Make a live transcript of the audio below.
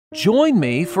Join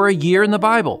me for a year in the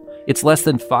Bible. It's less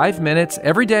than 5 minutes.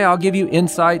 Every day I'll give you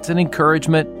insights and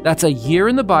encouragement. That's a year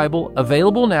in the Bible,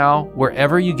 available now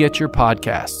wherever you get your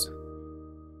podcasts.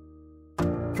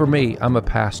 For me, I'm a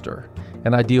pastor,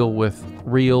 and I deal with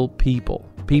real people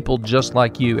just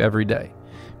like you every day.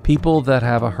 People that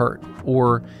have a hurt,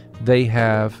 or they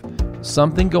have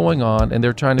something going on, and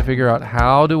they're trying to figure out,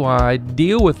 how do I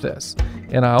deal with this?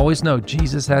 And I always know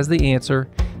Jesus has the answer.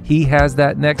 He has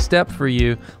that next step for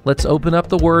you. Let's open up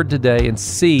the Word today and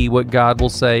see what God will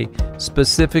say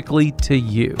specifically to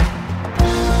you.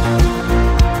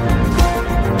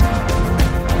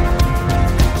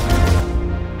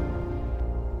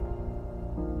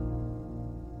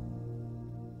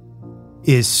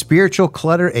 Is spiritual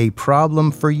clutter a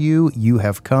problem for you? You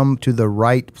have come to the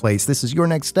right place. This is Your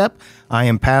Next Step. I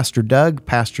am Pastor Doug.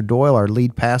 Pastor Doyle, our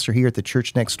lead pastor here at the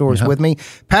church next door, is with me.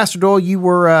 Pastor Doyle, you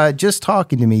were just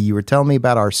talking to me. You were telling me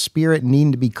about our spirit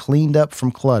needing to be cleaned up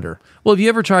from clutter. Well, have you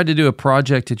ever tried to do a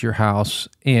project at your house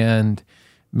and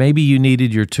maybe you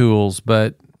needed your tools,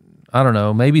 but I don't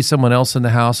know, maybe someone else in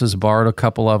the house has borrowed a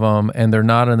couple of them and they're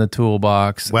not in the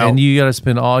toolbox, and you got to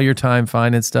spend all your time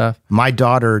finding stuff? My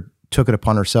daughter took it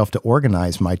upon herself to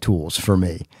organize my tools for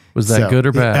me. Was that good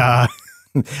or bad?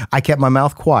 I kept my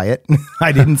mouth quiet.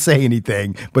 I didn't say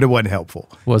anything, but it wasn't helpful.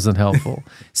 Wasn't helpful.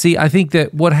 See, I think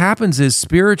that what happens is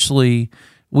spiritually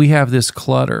we have this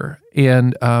clutter.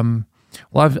 And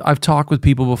I've talked with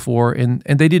people before, and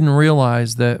they didn't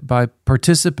realize that by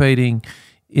participating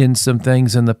in some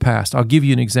things in the past. I'll give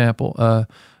you an example.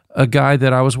 A guy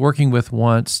that I was working with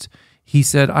once, he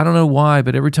said, I don't know why,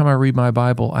 but every time I read my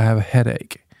Bible, I have a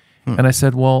headache. And I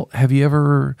said, well, have you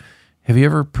ever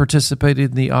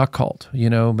participated in the occult? You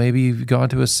know, maybe you've gone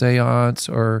to a seance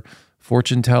or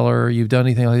fortune teller, you've done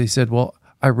anything like that. He said, well,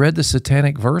 I read the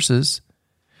satanic verses.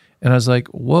 And I was like,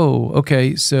 whoa,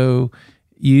 okay, so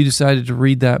you decided to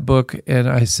read that book. And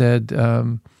I said,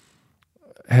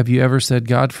 have you ever said,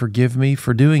 God, forgive me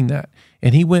for doing that?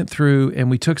 And he went through, and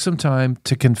we took some time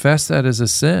to confess that as a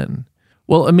sin.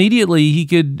 Well, immediately he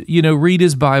could, read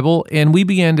his Bible, and we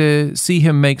began to see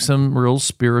him make some real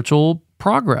spiritual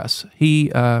progress. He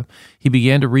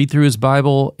began to read through his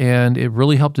Bible, and it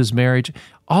really helped his marriage.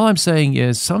 All I'm saying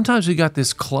is sometimes we got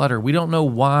this clutter. We don't know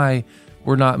why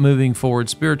we're not moving forward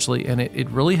spiritually, and it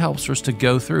really helps for us to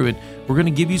go through it. We're going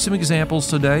to give you some examples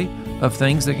today of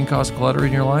things that can cause clutter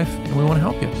in your life, and we want to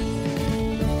help you.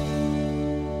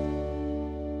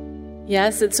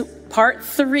 Yes, it's part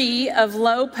 3 of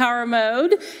low power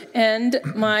mode, and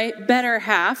my better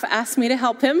half asked me to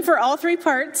help him for all 3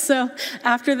 parts. So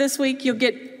after this week, you'll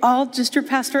get just your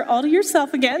pastor all to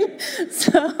yourself again.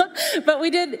 But we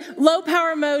did low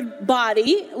power mode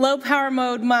body, low power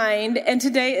mode mind, and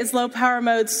today is low power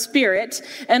mode spirit.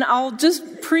 And I'll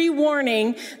just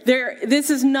pre-warning, this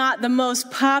is not the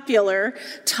most popular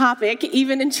topic,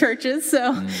 even in churches.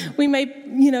 So we may,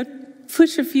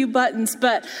 push a few buttons,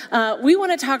 but we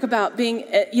want to talk about being,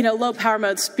 low power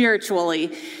mode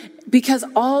spiritually, because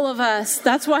all of us,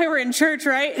 that's why we're in church,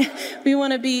 right? We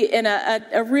want to be in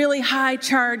a really high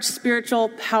charge spiritual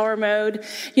power mode.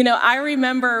 I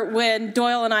remember when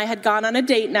Doyle and I had gone on a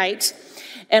date night,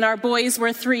 and our boys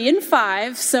were 3 and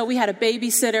 5, so we had a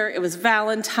babysitter. It was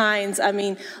Valentine's. I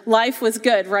mean, life was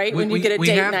good, right? When you get a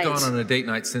date night. We have gone on a date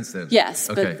night since then. Yes,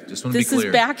 okay, but just want to be clear. This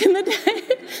is back in the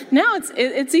day. Now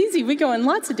it's easy. We go on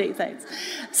lots of date nights.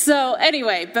 So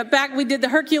anyway, but back we did the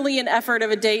Herculean effort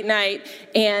of a date night,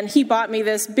 and he bought me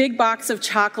this big box of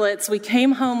chocolates. We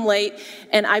came home late,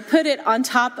 and I put it on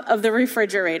top of the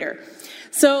refrigerator.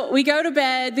 So we go to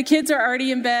bed, the kids are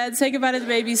already in bed, say goodbye to the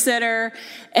babysitter,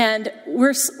 and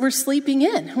we're sleeping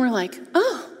in. We're like,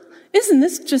 oh, isn't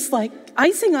this just like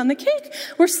icing on the cake?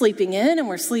 We're sleeping in, and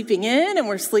we're sleeping in, and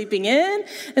we're sleeping in.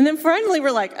 And then finally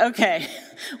we're like, okay,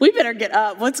 we better get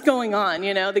up. What's going on?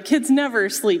 The kids never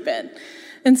sleep in.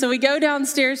 And so we go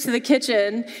downstairs to the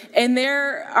kitchen, and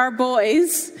there our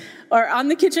boys are on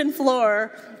the kitchen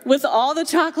floor with all the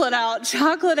chocolate out,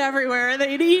 chocolate everywhere.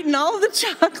 They'd eaten all the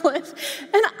chocolate.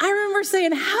 And I remember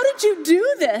saying, how did you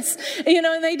do this?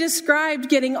 And they described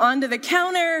getting onto the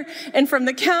counter, and from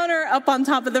the counter up on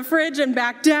top of the fridge and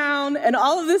back down. And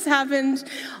all of this happened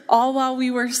all while we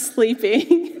were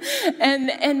sleeping. And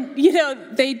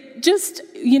they just,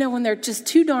 when they're just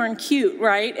too darn cute,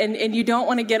 right? And you don't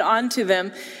want to get onto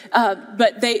them.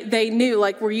 But they knew,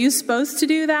 like, were you supposed to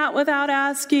do that without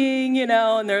asking,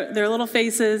 and their little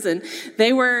faces, and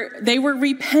they were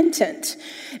repentant.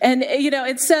 And,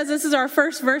 it says, this is our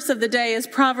first verse of the day, is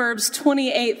Proverbs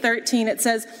 28:13. It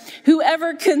says,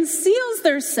 whoever conceals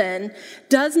their sin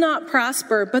does not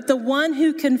prosper, but the one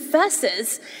who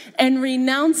confesses and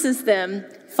renounces them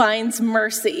finds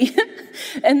mercy.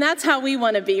 And that's how we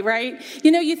want to be, right?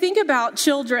 You know, you think about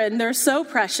children, they're so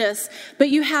precious, but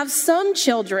you have some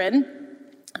children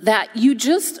that you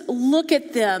just look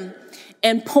at them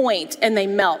and point and they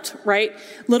melt, right?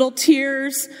 Little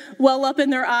tears well up in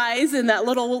their eyes and that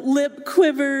little lip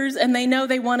quivers and they know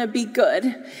they want to be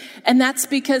good. And that's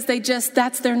because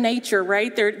that's their nature,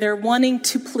 right? They're wanting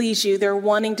to please you. They're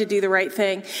wanting to do the right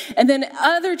thing. And then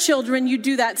other children, you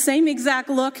do that same exact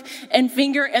look and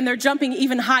finger and they're jumping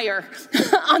even higher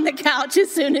on the couch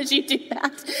as soon as you do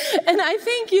that. And I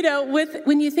think, you know,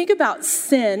 when you think about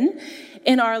sin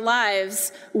in our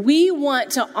lives, we want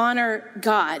to honor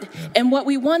God. And what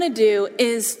we want to do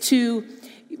is to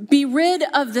be rid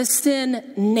of the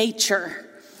sin nature.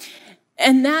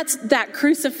 And that's that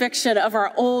crucifixion of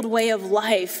our old way of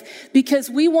life, because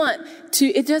we want to,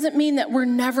 it doesn't mean that we're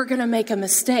never going to make a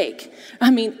mistake. I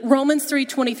mean, Romans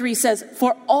 3:23 says,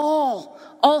 for all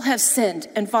have sinned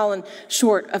and fallen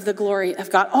short of the glory of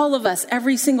God. All of us,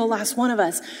 every single last one of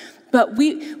us. But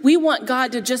we want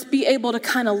God to just be able to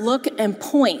kind of look and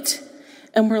point.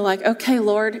 And we're like, okay,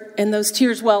 Lord, and those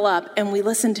tears well up and we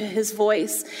listen to his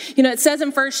voice. You know, it says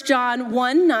in 1 John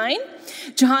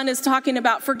 1:9, John is talking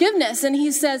about forgiveness. And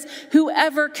he says,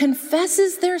 whoever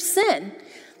confesses their sin,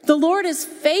 the Lord is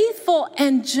faithful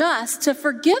and just to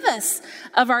forgive us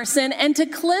of our sin and to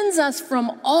cleanse us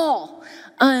from all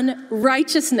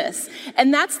unrighteousness.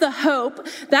 And that's the hope.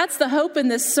 That's the hope in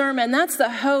this sermon. That's the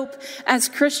hope as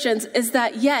Christians, is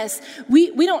that yes,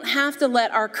 we don't have to let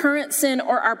our current sin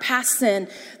or our past sin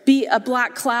be a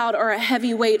black cloud or a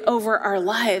heavy weight over our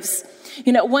lives.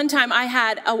 You know, one time I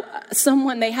had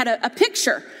they had a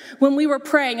picture when we were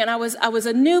praying, and I was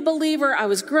a new believer. I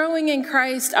was growing in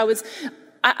Christ.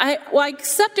 I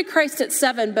accepted Christ at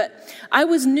 7, but I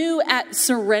was new at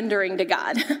surrendering to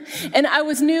God. And I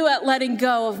was new at letting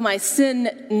go of my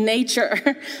sin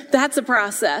nature. That's a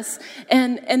process.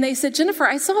 And they said, Jennifer,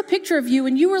 I saw a picture of you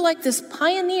and you were like this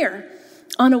pioneer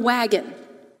on a wagon.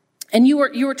 And you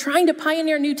were trying to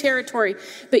pioneer new territory,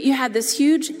 but you had this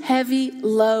huge, heavy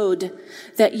load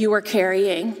that you were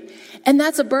carrying. And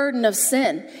that's a burden of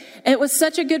sin. And it was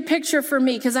such a good picture for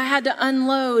me because I had to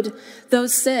unload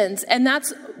those sins. And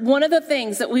that's one of the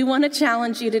things that we want to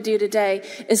challenge you to do today,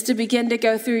 is to begin to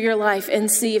go through your life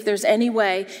and see if there's any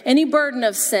way, any burden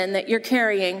of sin that you're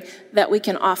carrying that we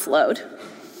can offload.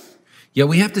 Yeah,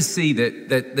 we have to see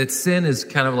that sin is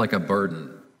kind of like a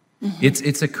burden. Mm-hmm.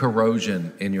 It's a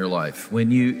corrosion in your life.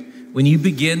 When you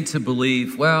begin to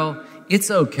believe, well, it's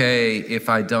okay if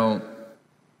I don't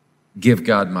give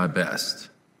God my best.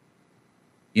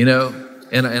 You know,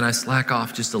 and I slack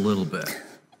off just a little bit.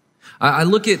 I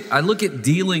look at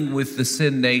dealing with the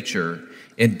sin nature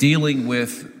and dealing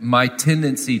with my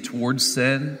tendency towards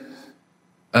sin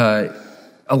a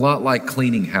lot like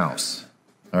cleaning house.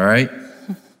 All right,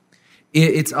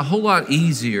 it's a whole lot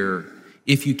easier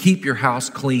if you keep your house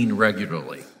clean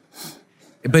regularly.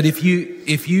 But if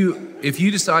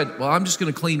you decide, well, I'm just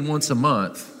going to clean once a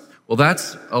month, well,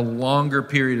 that's a longer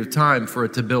period of time for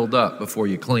it to build up before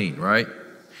you clean, right?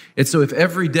 And so if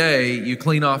every day you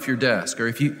clean off your desk, or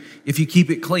if you keep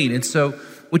it clean, and so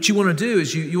what you want to do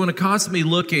is you want to constantly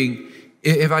looking,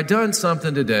 have I done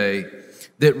something today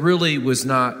that really was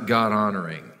not God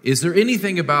honoring? Is there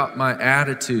anything about my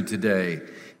attitude today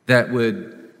that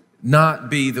would not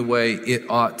be the way it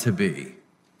ought to be?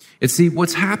 And see,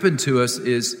 what's happened to us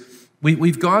is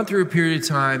we've gone through a period of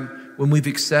time when we've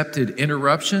accepted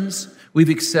interruptions. We've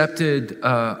accepted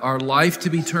our life to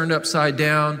be turned upside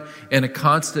down and a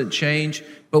constant change,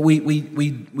 but we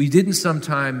didn't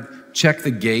sometime check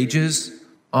the gauges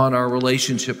on our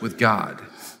relationship with God.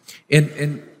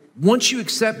 And once you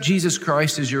accept Jesus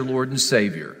Christ as your Lord and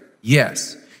Savior,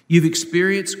 yes, you've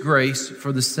experienced grace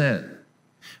for the sin.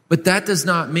 But that does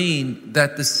not mean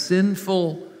that the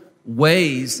sinful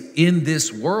ways in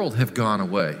this world have gone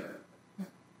away.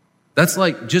 That's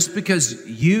like just because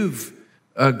you've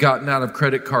gotten out of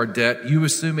credit card debt, you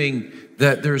assuming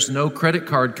that there's no credit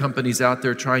card companies out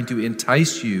there trying to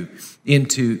entice you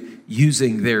into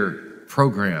using their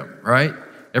program, right?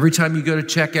 Every time you go to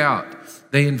check out,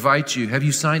 they invite you, have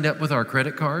you signed up with our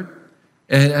credit card?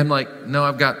 And I'm like, no,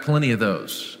 I've got plenty of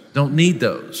those. Don't need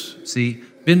those. See,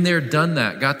 been there, done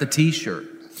that, got the t-shirt.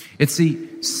 And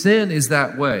see, sin is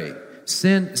that way.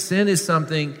 Sin is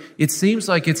something, it seems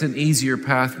like it's an easier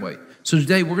pathway. So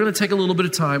today we're going to take a little bit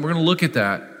of time. We're going to look at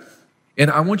that. And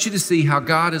I want you to see how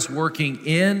God is working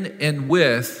in and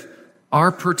with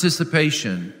our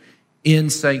participation in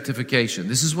sanctification.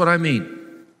 This is what I mean.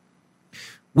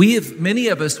 Many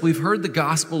of us, we've heard the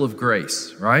gospel of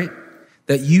grace, right?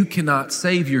 that you cannot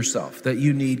save yourself, that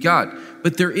you need God.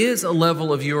 But there is a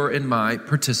level of your and my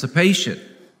participation.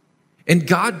 And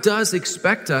God does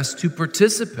expect us to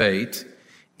participate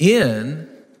in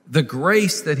the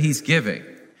grace that he's giving.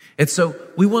 And so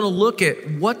we want to look at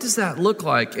what does that look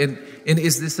like, and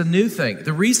is this a new thing?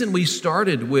 The reason we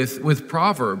started with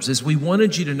Proverbs is we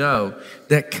wanted you to know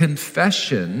that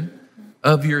confession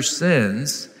of your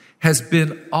sins has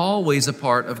been always a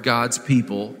part of God's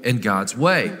people and God's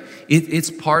way. It's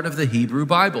part of the Hebrew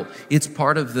Bible. It's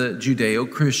part of the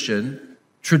Judeo-Christian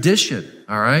tradition,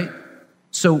 all right?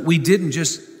 So we didn't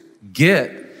just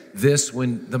get this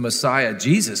when the Messiah,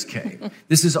 Jesus, came.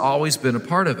 This has always been a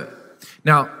part of it.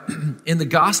 Now, in the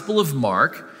Gospel of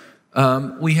Mark,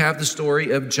 we have the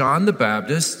story of John the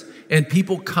Baptist and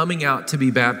people coming out to be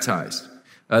baptized.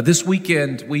 This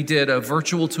weekend, we did a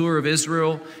virtual tour of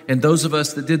Israel, and those of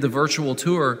us that did the virtual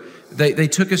tour, they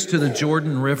took us to the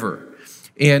Jordan River,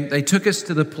 and they took us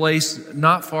to the place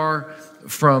not far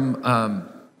from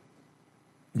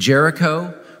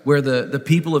Jericho, where the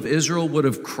people of Israel would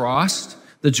have crossed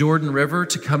the Jordan River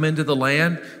to come into the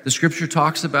land. The scripture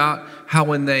talks about how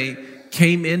when they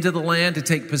came into the land to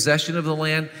take possession of the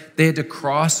land, they had to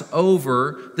cross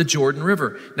over the Jordan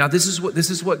River. Now, this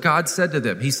is what God said to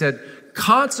them. He said,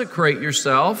 consecrate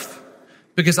yourself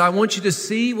because I want you to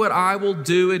see what I will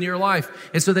do in your life.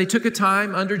 And so they took a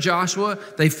time under Joshua.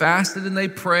 They fasted and they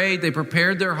prayed. They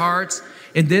prepared their hearts.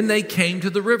 And then they came to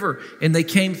the river, and they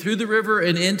came through the river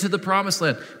and into the promised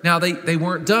land. Now, they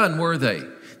weren't done, were they?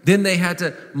 Then they had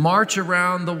to march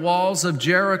around the walls of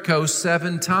Jericho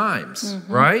 7 times,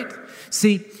 right?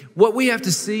 See, what we have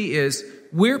to see is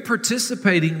we're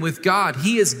participating with God.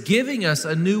 He is giving us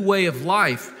a new way of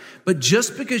life. But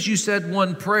just because you said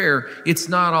one prayer, it's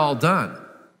not all done.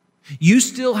 You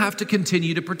still have to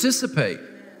continue to participate.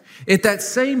 At that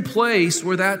same place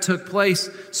where that took place,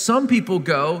 some people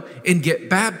go and get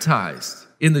baptized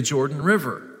in the Jordan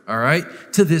River, all right,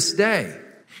 to this day.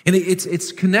 And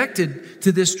it's connected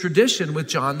to this tradition with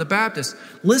John the Baptist.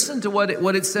 Listen to what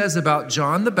it says about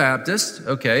John the Baptist,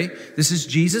 okay? This is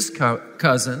Jesus'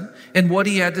 cousin, and what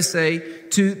he had to say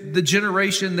to the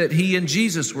generation that he and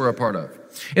Jesus were a part of.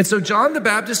 And so John the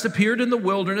Baptist appeared in the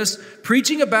wilderness,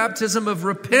 preaching a baptism of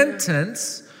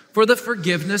repentance for the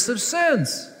forgiveness of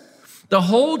sins. The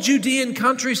whole Judean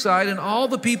countryside and all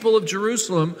the people of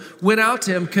Jerusalem went out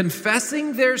to him,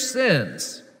 confessing their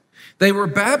sins. They were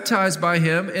baptized by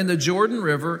him in the Jordan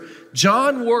River.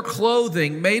 John wore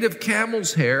clothing made of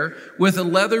camel's hair with a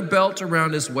leather belt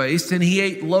around his waist, and he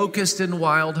ate locust and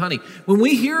wild honey. When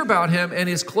we hear about him and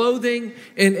his clothing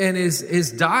and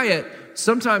his diet,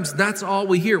 sometimes that's all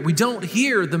we hear. We don't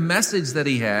hear the message that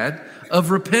he had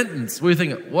of repentance. We're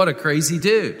thinking, what a crazy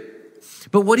dude.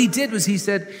 But what he did was he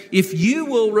said, if you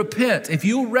will repent, if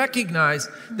you'll recognize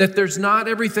that there's not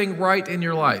everything right in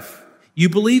your life, you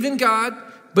believe in God,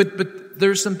 but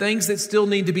there's some things that still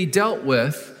need to be dealt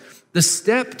with. The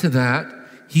step to that,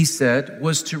 he said,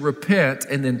 was to repent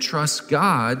and then trust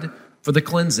God for the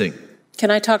cleansing. Can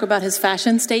I talk about his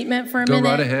fashion statement for a minute? Go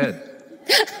right ahead.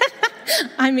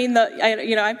 I mean,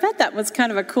 I bet that was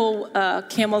kind of a cool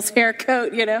camel's hair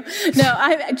coat, No,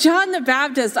 John the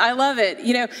Baptist, I love it.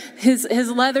 His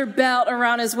leather belt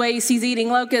around his waist, he's eating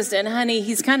locust and honey.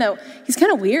 He's kind of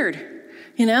weird,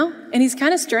 and he's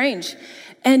kind of strange.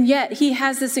 And yet he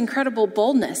has this incredible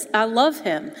boldness. I love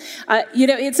him.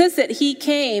 It says that he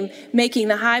came making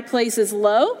the high places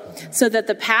low so that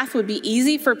the path would be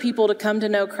easy for people to come to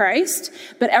know Christ.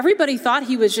 But everybody thought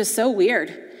he was just so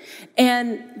weird.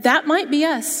 And that might be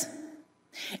us.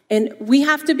 And we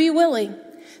have to be willing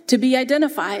to be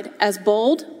identified as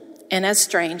bold and as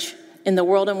strange in the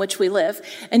world in which we live.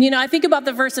 And, I think about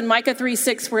the verse in Micah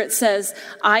 3:6 where it says,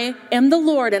 I am the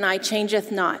Lord and I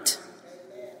changeth not.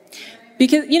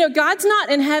 Because, God's not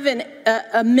in heaven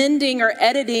amending or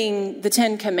editing the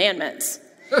 10 Commandments.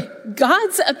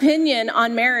 God's opinion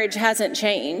on marriage hasn't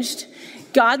changed.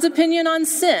 God's opinion on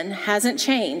sin hasn't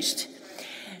changed.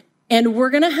 And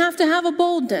we're going to have a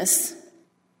boldness,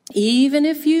 even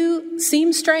if you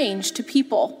seem strange to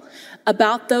people,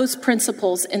 about those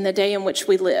principles in the day in which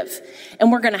we live.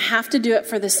 And we're going to have to do it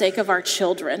for the sake of our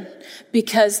children,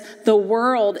 because the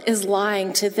world is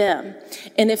lying to them.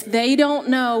 And if they don't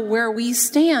know where we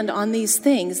stand on these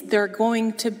things, they're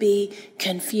going to be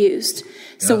confused.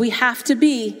 Yeah. So we have to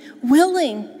be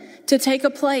willing to take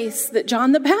a place that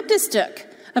John the Baptist took,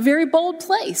 a very bold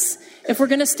place, if we're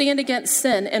going to stand against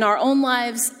sin in our own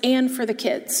lives and for the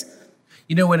kids.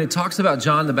 When it talks about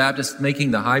John the Baptist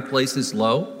making the high places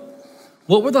low,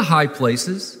 what were the high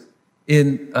places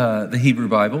in the Hebrew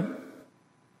Bible?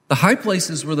 The high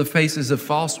places were the faces of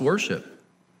false worship,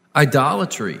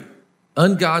 idolatry,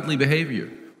 ungodly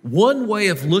behavior. One way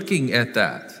of looking at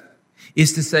that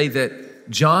is to say that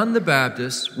John the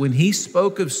Baptist, when he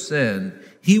spoke of sin,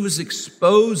 he was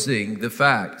exposing the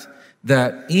fact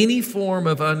that any form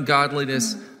of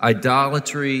ungodliness,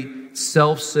 idolatry,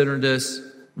 self-centeredness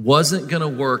wasn't going to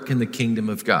work in the kingdom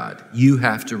of God. You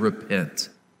have to repent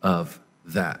of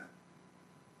that.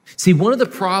 See, one of the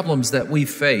problems that we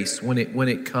face when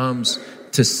it comes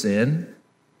to sin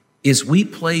is we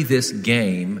play this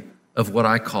game of what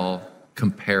I call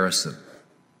comparison.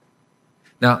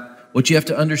 Now, what you have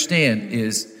to understand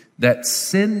is that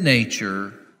sin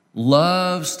nature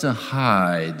loves to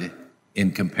hide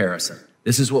in comparison.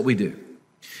 This is what we do.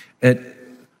 And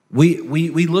we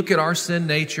look at our sin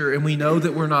nature and we know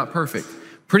that we're not perfect.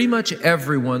 Pretty much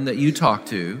everyone that you talk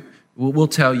to will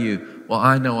tell you, well,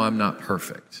 I know I'm not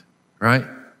perfect, right?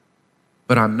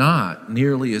 But I'm not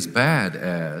nearly as bad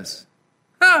as,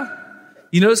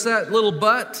 you notice that little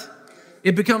but?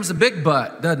 It becomes a big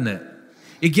but, doesn't it?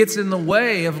 It gets in the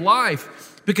way of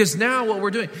life because now what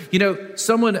we're doing,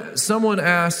 someone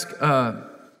asked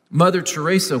Mother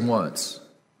Teresa once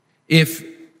if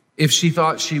she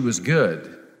thought she was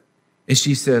good. And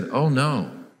she said, oh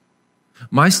no,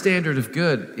 my standard of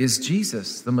good is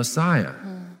Jesus, the Messiah.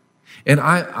 And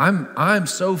I'm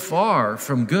so far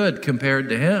from good compared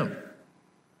to him.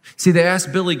 See, they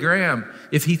asked Billy Graham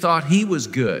if he thought he was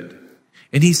good.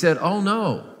 And he said, oh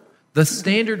no, the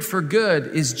standard for good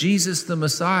is Jesus, the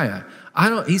Messiah.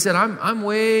 He said, I'm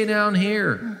way down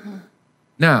here.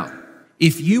 Now,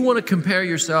 if you want to compare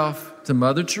yourself to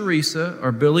Mother Teresa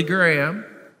or Billy Graham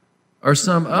or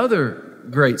some other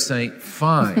great saint,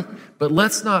 fine. But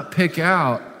let's not pick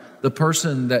out the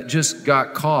person that just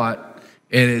got caught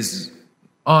and is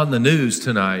on the news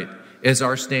tonight as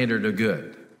our standard of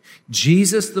good.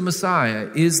 Jesus, the Messiah,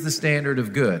 is the standard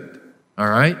of good. All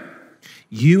right?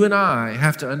 You and I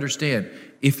have to understand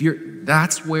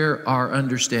that's where our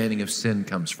understanding of sin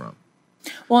comes from.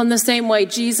 Well, in the same way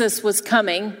Jesus was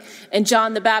coming and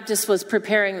John the Baptist was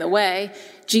preparing the way,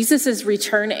 Jesus is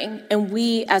returning, and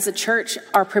we as a church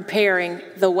are preparing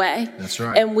the way. That's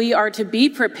right. And we are to be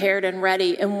prepared and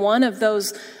ready. And one of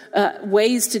those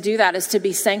ways to do that is to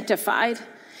be sanctified.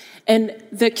 And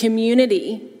the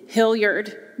community,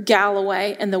 Hilliard,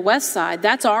 Galloway, and the West Side,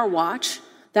 that's our watch.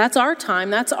 That's our time.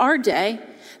 That's our day.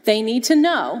 They need to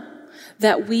know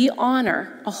that we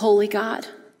honor a holy God.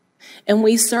 And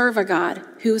we serve a God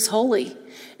who is holy.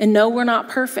 And no, we're not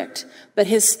perfect, but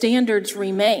his standards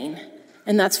remain.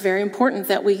 And that's very important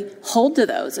that we hold to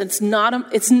those. It's not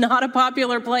a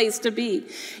popular place to be,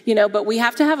 but we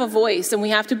have to have a voice, and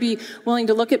we have to be willing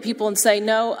to look at people and say,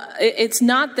 no, it's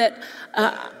not that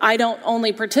I don't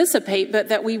only participate, but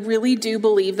that we really do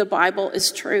believe the Bible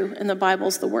is true and the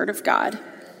Bible's the Word of God.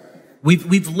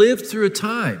 We've lived through a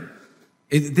time.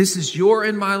 This is your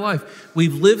and my life.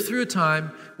 We've lived through a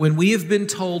time when we have been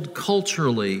told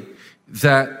culturally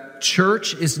that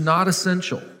church is not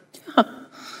essential.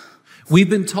 We've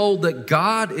been told that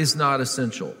God is not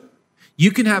essential.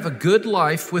 You can have a good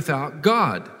life without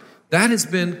God. That has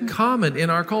been common in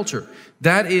our culture.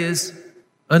 That is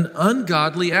an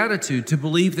ungodly attitude to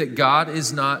believe that God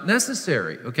is not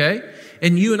necessary, okay?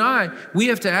 And you and we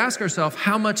have to ask ourselves,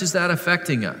 how much is that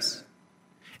affecting us?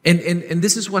 And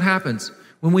this is what happens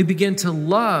when we begin to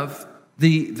love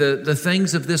the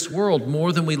things of this world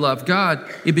more than we love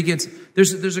God. It begins.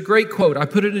 There's a great quote. I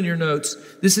put it in your notes.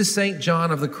 This is St.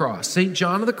 John of the Cross. St.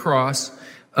 John of the Cross,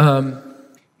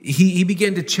 he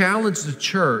began to challenge the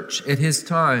church at his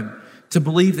time to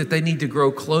believe that they need to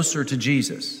grow closer to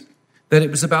Jesus, that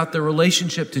it was about their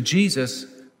relationship to Jesus,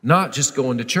 not just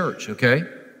going to church, okay?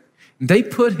 They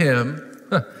put him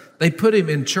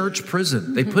in church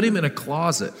prison. They put him in a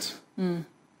closet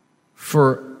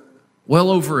for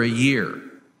well over a year.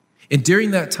 And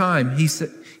during that time,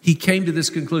 he came to this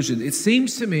conclusion. It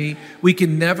seems to me we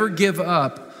can never give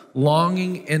up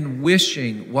longing and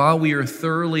wishing while we are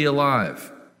thoroughly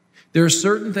alive. There are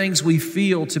certain things we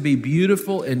feel to be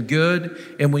beautiful and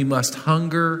good, and we must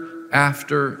hunger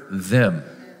after them.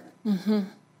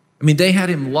 I mean, they had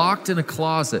him locked in a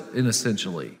closet,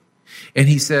 essentially. And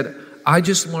he said, I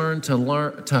just learned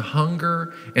to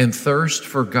hunger and thirst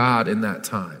for God in that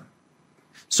time.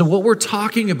 So what we're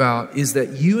talking about is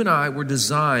that you and I were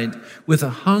designed with a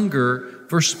hunger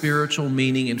for spiritual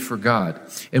meaning and for God.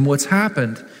 And what's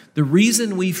happened, the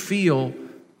reason we feel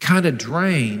kind of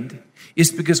drained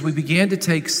is because we began to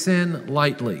take sin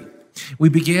lightly. We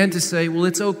began to say, well,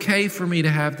 it's okay for me to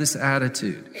have this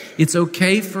attitude. It's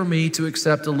okay for me to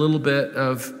accept a little bit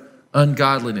of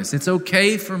ungodliness. It's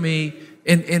okay for me.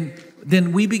 And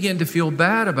then we begin to feel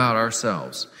bad about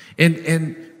ourselves.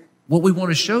 And what we want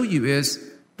to show you is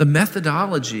the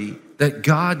methodology that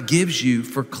God gives you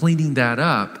for cleaning that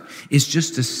up is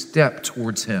just a step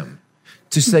towards him.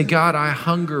 To say, God, I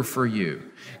hunger for you.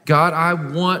 God, I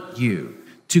want you.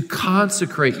 To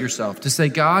consecrate yourself, to say,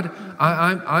 God,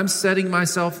 I'm setting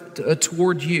myself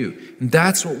toward you. And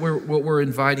that's what we're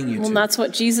inviting you to. Well, that's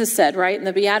what Jesus said, right? In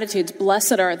the Beatitudes,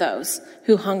 blessed are those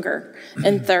who hunger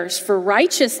and thirst for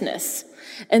righteousness.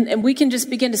 And we can just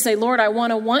begin to say, Lord, I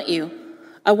want you.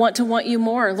 I want to want you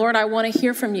more. Lord, I want to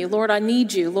hear from you. Lord, I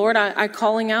need you. Lord, I'm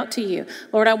calling out to you.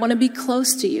 Lord, I want to be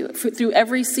close to you through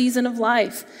every season of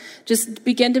life. Just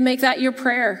begin to make that your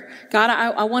prayer. God,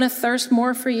 I want to thirst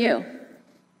more for you.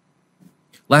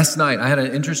 Last night, I had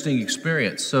an interesting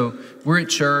experience. So we're at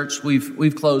church.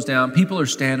 We've closed down. People are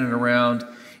standing around.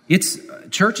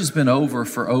 Church has been over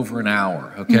for over an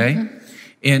hour, okay?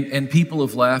 Mm-hmm. And people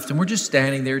have left, and we're just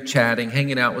standing there chatting,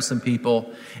 hanging out with some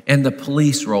people, and the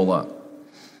police roll up.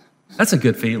 That's a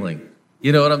good feeling.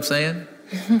 You know what I'm saying?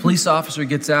 Police officer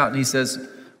gets out, and he says,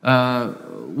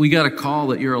 we got a call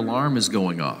that your alarm is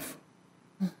going off.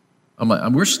 I'm like,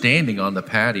 we're standing on the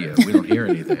patio. We don't hear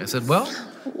anything. I said, well,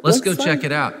 let's go check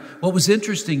it out. What was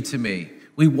interesting to me,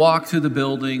 we walked through the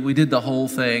building, we did the whole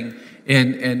thing,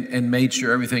 and made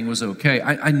sure everything was okay.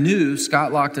 I knew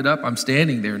Scott locked it up. I'm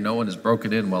standing there. No one has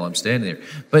broken in while I'm standing there.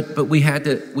 But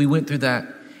we went through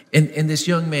that. And this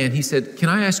young man, he said, can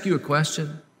I ask you a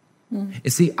question?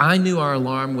 And see, I knew our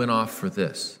alarm went off for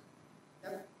this.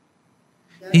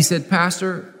 He said,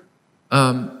 Pastor,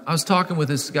 I was talking with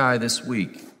this guy this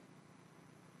week.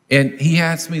 And he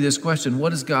asked me this question,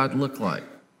 what does God look like?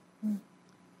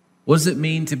 What does it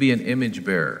mean to be an image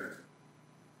bearer?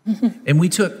 And we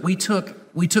took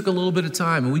a little bit of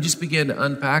time and we just began to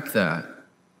unpack that.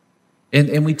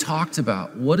 And we talked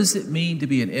about, what does it mean to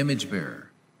be an image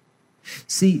bearer?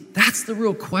 See, that's the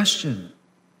real question.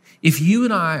 If you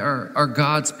and I are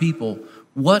God's people,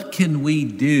 what can we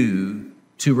do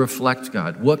to reflect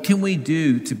God? What can we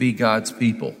do to be God's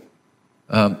people?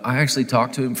 I actually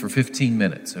talked to him for 15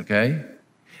 minutes, okay?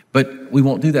 But we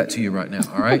won't do that to you right now,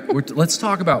 all right? Let's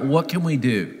talk about what can we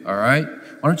do, all right?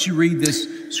 Why don't you read this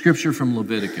scripture from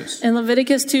Leviticus? In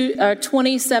Leviticus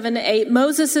 27:8,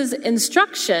 Moses'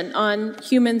 instruction on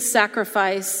human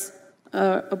sacrifice,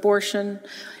 abortion,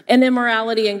 and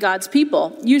immorality in God's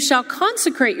people. You shall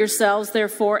consecrate yourselves,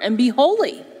 therefore, and be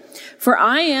holy. For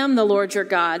I am the Lord your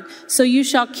God, so you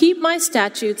shall keep my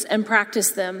statutes and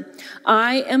practice them.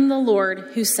 I am the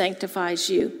Lord who sanctifies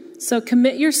you. So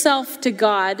commit yourself to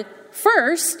God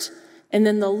first, and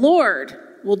then the Lord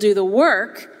will do the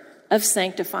work of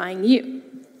sanctifying you.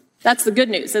 That's the good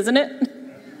news, isn't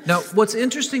it? Now, what's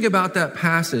interesting about that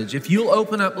passage, if you'll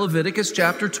open up Leviticus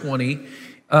chapter 20,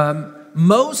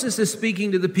 Moses is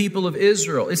speaking to the people of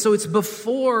Israel. And so it's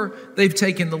before they've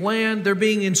taken the land. They're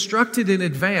being instructed in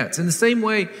advance. In the same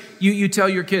way you tell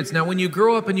your kids, now when you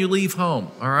grow up and you leave home,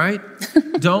 all right,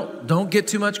 don't get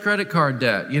too much credit card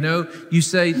debt. You know, you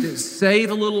say,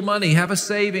 save a little money, have a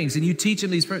savings, and you teach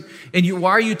them these. And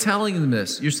why are you telling them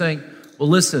this? You're saying, well,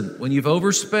 listen, when you've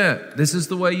overspent, this is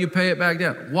the way you pay it back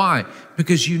down. Why?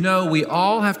 Because you know we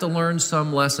all have to learn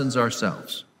some lessons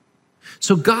ourselves.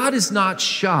 So God is not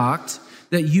shocked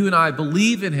that you and I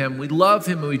believe in him, we love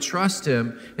him, and we trust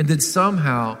him, and then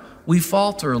somehow we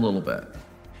falter a little bit.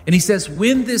 And he says,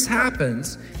 when this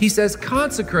happens, he says,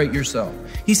 consecrate yourself.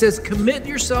 He says, commit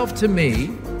yourself to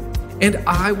me, and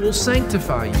I will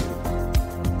sanctify you.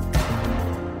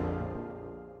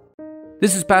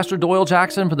 This is Pastor Doyle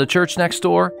Jackson for the Church Next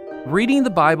Door. Reading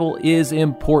the Bible is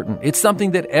important. It's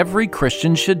something that every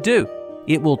Christian should do.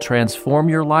 It will transform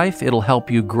your life. It'll help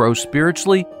you grow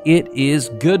spiritually. It is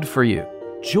good for you.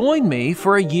 Join me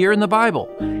for a year in the Bible.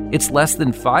 It's less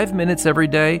than 5 minutes every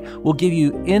day. We'll give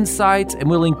you insights and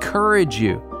we'll encourage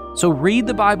you. So read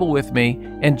the Bible with me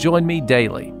and join me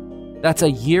daily. That's a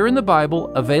year in the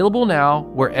Bible, available now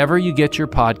wherever you get your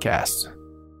podcasts.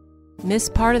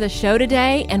 Missed part of the show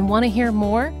today and want to hear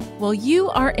more? Well, you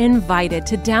are invited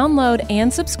to download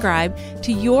and subscribe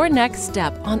to Your Next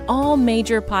Step on all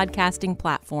major podcasting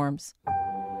platforms.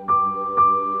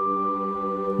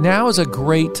 Now is a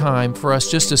great time for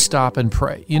us just to stop and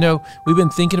pray. You know, we've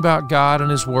been thinking about God and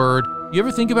his word. You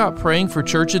ever think about praying for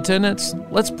church attendance?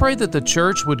 Let's pray that the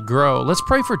church would grow. Let's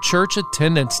pray for church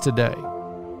attendance today.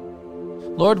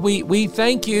 Lord, we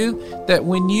thank you that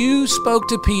when you spoke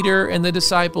to Peter and the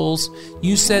disciples,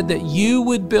 you said that you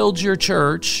would build your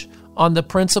church on the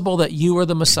principle that you are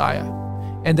the Messiah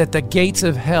and that the gates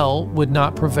of hell would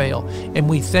not prevail. And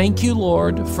we thank you,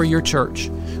 Lord, for your church.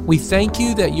 We thank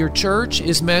you that your church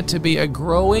is meant to be a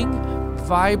growing,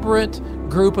 vibrant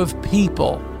group of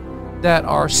people that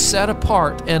are set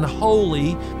apart and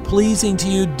holy, pleasing to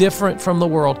you, different from the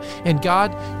world. And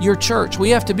God, your church, we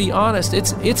have to be honest,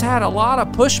 it's had a lot of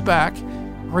pushback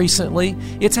recently.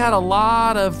 It's had a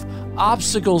lot of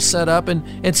obstacles set up,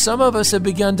 and some of us have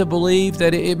begun to believe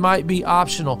that it might be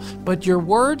optional. But your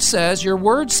word says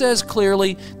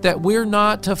clearly that we're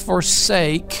not to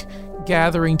forsake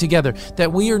gathering together,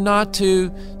 that we are not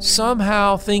to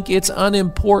somehow think it's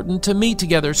unimportant to meet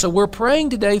together. So we're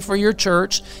praying today for your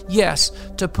church, yes,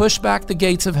 to push back the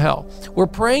gates of hell. We're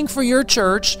praying for your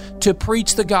church to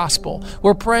preach the gospel.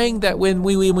 We're praying that when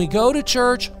we go to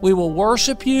church, we will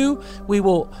worship you. We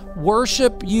will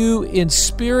worship you in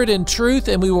spirit and truth,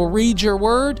 and we will read your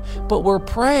word. But we're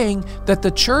praying that the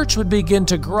church would begin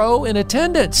to grow in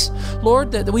attendance.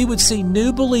 Lord, that we would see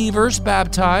new believers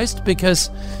baptized, because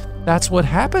that's what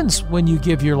happens when you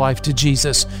give your life to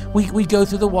Jesus. We go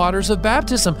through the waters of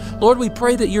baptism. Lord, we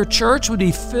pray that your church would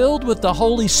be filled with the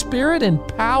Holy Spirit and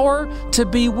power to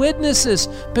be witnesses,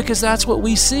 because that's what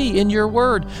we see in your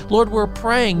word. Lord, we're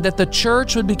praying that the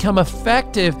church would become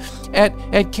effective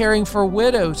at caring for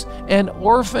widows and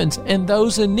orphans and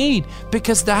those in need,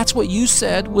 because that's what you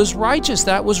said was righteous,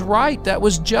 that was right, that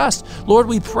was just. Lord,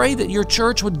 we pray that your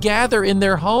church would gather in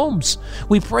their homes.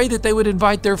 We pray that they would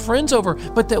invite their friends over,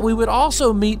 but that we would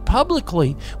also meet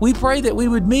publicly. We pray that we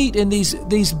would meet in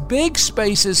these big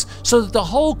spaces so that the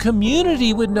whole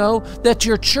community would know that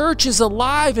your church is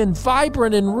alive and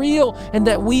vibrant and real, and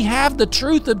that we have the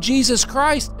truth of Jesus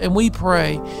Christ. And we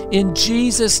pray in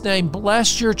Jesus' name,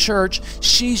 bless your church.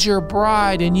 She's your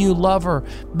bride and you love her.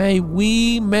 May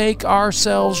we make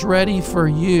ourselves ready for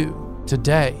you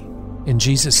today. In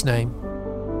Jesus' name.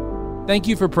 Thank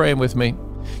you for praying with me.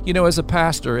 You know, as a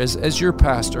pastor, as your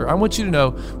pastor, I want you to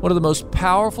know one of the most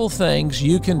powerful things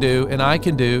you can do and I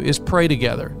can do is pray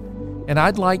together. And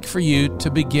I'd like for you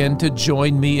to begin to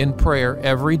join me in prayer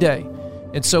every day.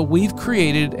 And so we've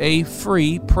created a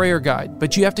free prayer guide,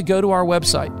 but you have to go to our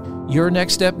website,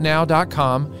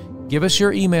 yournextstepnow.com, give us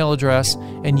your email address,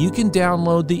 and you can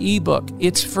download the ebook.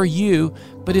 It's for you,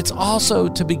 but it's also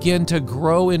to begin to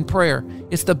grow in prayer.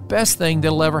 It's the best thing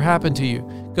that'll ever happen to you.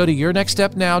 Go to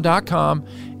yournextstepnow.com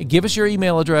and give us your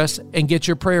email address and get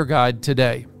your prayer guide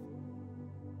today.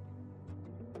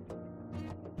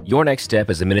 Your Next Step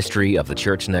is a ministry of the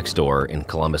Church Next Door in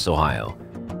Columbus, Ohio.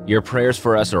 Your prayers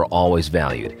for us are always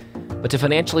valued. But to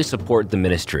financially support the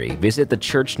ministry, visit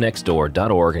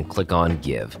thechurchnextdoor.org and click on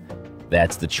Give.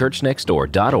 That's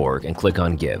thechurchnextdoor.org and click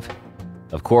on Give.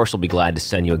 Of course, we'll be glad to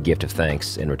send you a gift of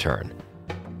thanks in return.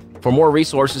 For more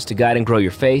resources to guide and grow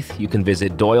your faith, you can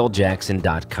visit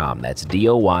doylejackson.com. That's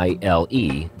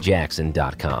DOYLE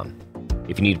Jackson.com.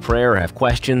 If you need prayer or have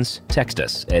questions, text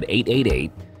us at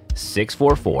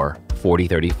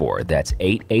 888-644-4034. That's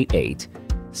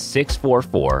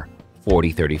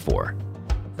 888-644-4034.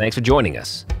 Thanks for joining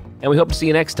us, and we hope to see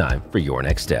you next time for Your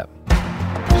Next Step.